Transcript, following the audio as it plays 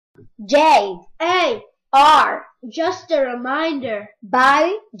J.A.R. Just a reminder.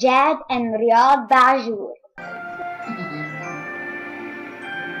 By Jad and Riyad Bajur.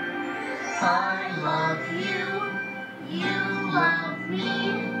 I love you, you love me.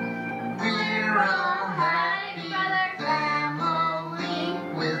 We're a happy family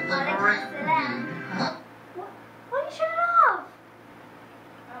with a great big hug. Why don't you shut it off?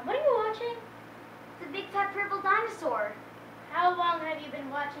 What are you watching? The big fat purple dinosaur. How long have you been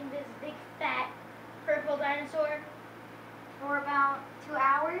watching this big fat purple dinosaur? For about 2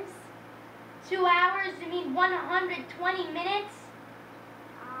 hours. 2 hours? You mean 120 minutes?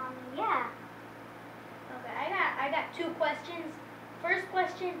 Yeah. Okay, I got 2 questions. First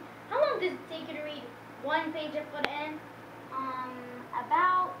question, how long does it take you to read 1 page of foot in?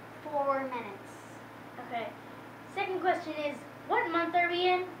 About 4 minutes. Okay. Second question is, what month are we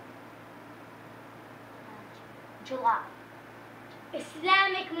in? July.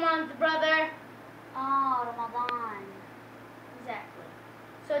 Islamic month, brother. Oh, Ramadan. Exactly.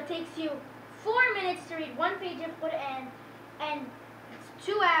 So it takes you 4 minutes to read 1 page of Quran, and it's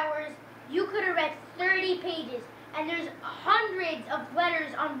 2 hours. You could have read 30 pages, and there's hundreds of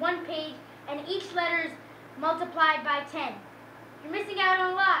letters on 1 page, and each letter is multiplied by 10. You're missing out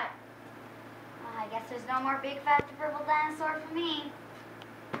on a lot. I guess there's no more big fat purple dinosaur for me.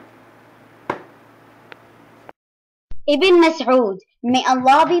 Ibn Mas'ud, may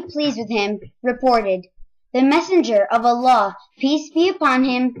Allah be pleased with him, reported, "The Messenger of Allah, peace be upon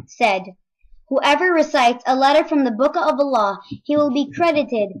him, said, whoever recites a letter from the Book of Allah, he will be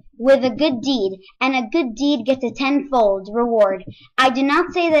credited with a good deed, and a good deed gets a 10-fold reward. I do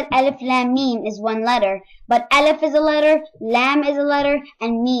not say that Alif Lam Mim is one letter, but Alif is a letter, Lam is a letter,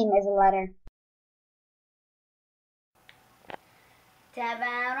 and Mim is a letter."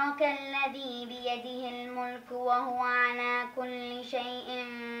 تبارك الذي بيده الملك وهو على كل شيء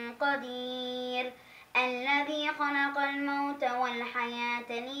قدير الذي خلق الموت والحياة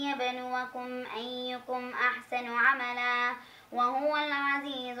ليبلوكم أيكم أحسن عملا وهو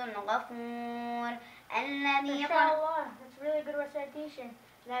العزيز الغفور الذي MashaAllah, that's really good recitation.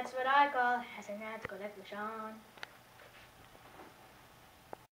 That's what I call Hasanat Kolek Lashan.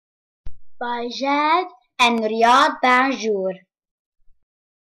 By Jad and Riyad Bajur.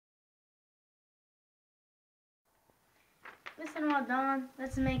 Listen, Ramadan,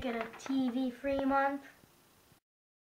 let's make it a TV-free month.